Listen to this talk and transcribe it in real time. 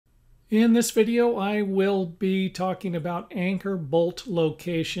In this video, I will be talking about anchor bolt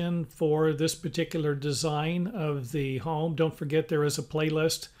location for this particular design of the home. Don't forget there is a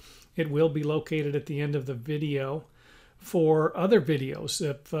playlist. It will be located at the end of the video for other videos.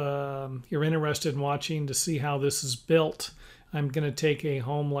 If you're interested in watching to see how this is built, I'm going to take a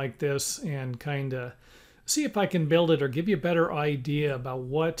home like this and kind of see if I can build it or give you a better idea about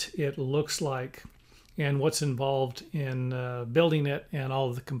what it looks like and what's involved in building it and all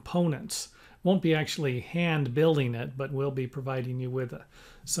of the components. Won't be actually hand building it, but we'll be providing you with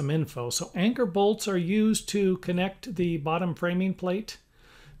some info. So anchor bolts are used to connect the bottom framing plate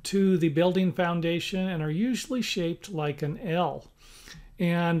to the building foundation and are usually shaped like an L.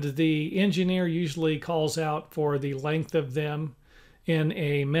 And the engineer usually calls out for the length of them in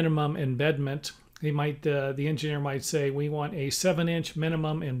a minimum embedment. The engineer might say, we want a 7-inch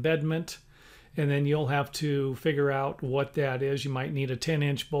minimum embedment. And then you'll have to figure out what that is. You might need a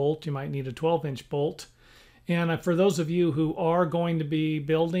 10-inch bolt. You might need a 12-inch bolt. And for those of you who are going to be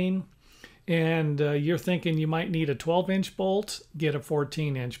building and you're thinking you might need a 12-inch bolt, get a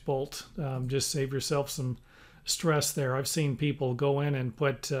 14-inch bolt. Just save yourself some stress there. I've seen people go in and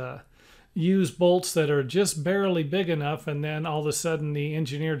use bolts that are just barely big enough, and then all of a sudden the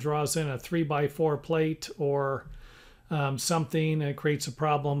engineer draws in a 3x4 plate or something that creates a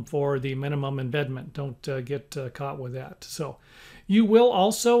problem for the minimum embedment. Don't get caught with that. So you will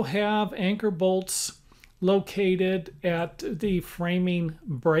also have anchor bolts located at the framing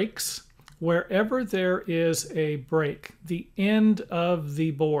breaks. Wherever there is a break, the end of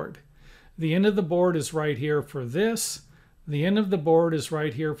the board. The end of the board is right here for this. The end of the board is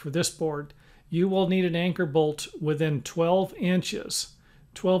right here for this board. You will need an anchor bolt within 12 inches.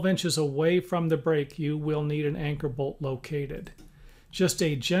 12 inches away from the break, you will need an anchor bolt located. Just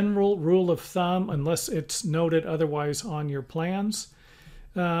a general rule of thumb, unless it's noted otherwise on your plans.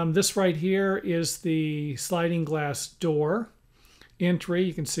 This right here is the sliding glass door entry.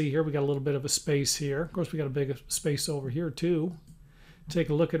 You can see here we got a little bit of a space here. Of course, we got a big space over here too. Take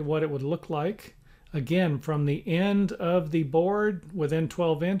a look at what it would look like. Again, from the end of the board within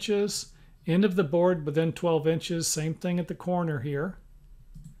 12 inches, end of the board within 12 inches, same thing at the corner here.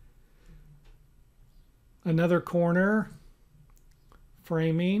 Another corner,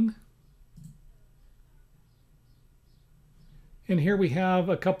 framing. And here we have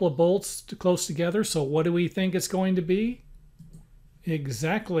a couple of bolts close together. So what do we think it's going to be?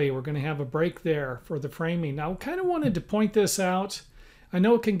 Exactly, we're going to have a break there for the framing. Now, I kind of wanted to point this out. I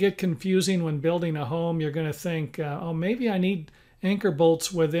know it can get confusing when building a home. You're going to think, oh, maybe I need anchor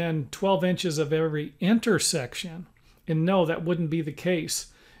bolts within 12 inches of every intersection. And no, that wouldn't be the case.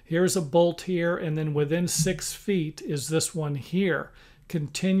 Here's a bolt here, and then within 6 feet is this one here.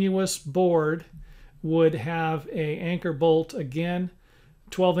 Continuous board would have a anchor bolt, again,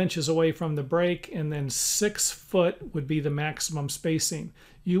 12 inches away from the break, and then 6 foot would be the maximum spacing.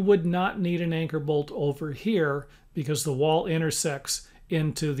 You would not need an anchor bolt over here because the wall intersects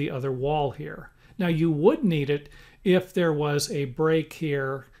into the other wall here. Now, you would need it if there was a break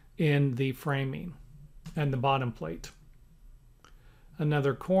here in the framing and the bottom plate.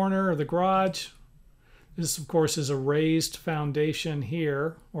 Another corner of the garage. This, of course, is a raised foundation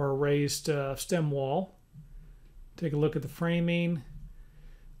here, or a raised stem wall. Take a look at the framing.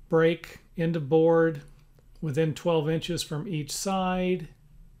 Break, end of board, within 12 inches from each side.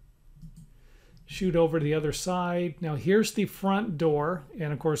 Shoot over to the other side. Now here's the front door,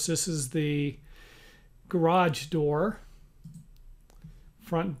 and of course this is the garage door.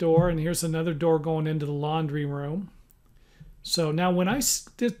 Front door, and here's another door going into the laundry room. So now when I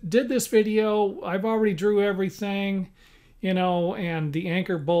did this video, I've already drew everything, you know, and the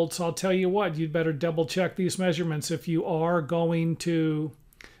anchor bolts, I'll tell you what, you'd better double check these measurements if you are going to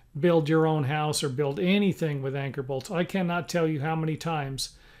build your own house or build anything with anchor bolts. I cannot tell you how many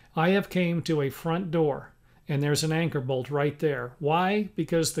times I have came to a front door and there's an anchor bolt right there. Why?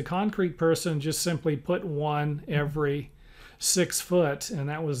 Because the concrete person just simply put one every 6 foot, and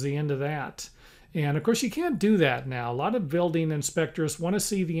that was the end of that. And of course, you can't do that now. A lot of building inspectors want to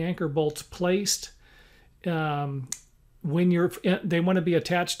see the anchor bolts placed when they want to be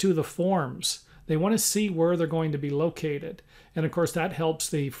attached to the forms. They want to see where they're going to be located. And of course, that helps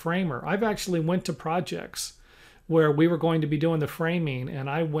the framer. I've actually went to projects where we were going to be doing the framing, and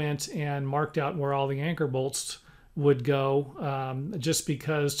I went and marked out where all the anchor bolts would go, just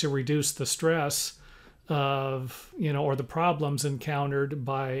because to reduce the stress of, you know, or the problems encountered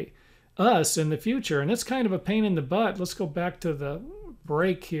by us in the future. And it's kind of a pain in the butt. Let's go back to the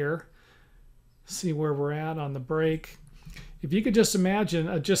break here. See where we're at on the break. If you could just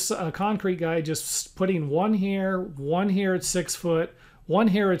imagine just a concrete guy just putting one here at 6 foot, one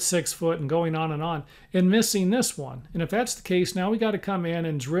here at 6 foot and going on and missing this one. And if that's the case, now we got to come in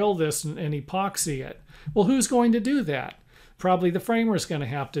and drill this and epoxy it. Well, who's going to do that? Probably the framer is going to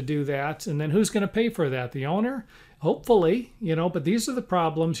have to do that. And then who's going to pay for that? The owner? Hopefully, you know, but these are the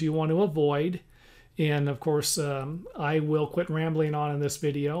problems you want to avoid. And of course, I will quit rambling on in this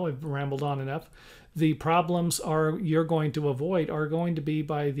video. I've rambled on enough. The problems you're going to avoid are going to be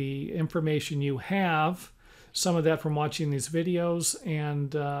by the information you have, some of that from watching these videos,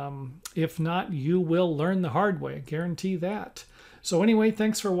 and if not, you will learn the hard way. I guarantee that. So anyway,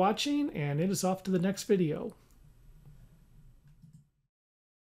 thanks for watching, and it is off to the next video.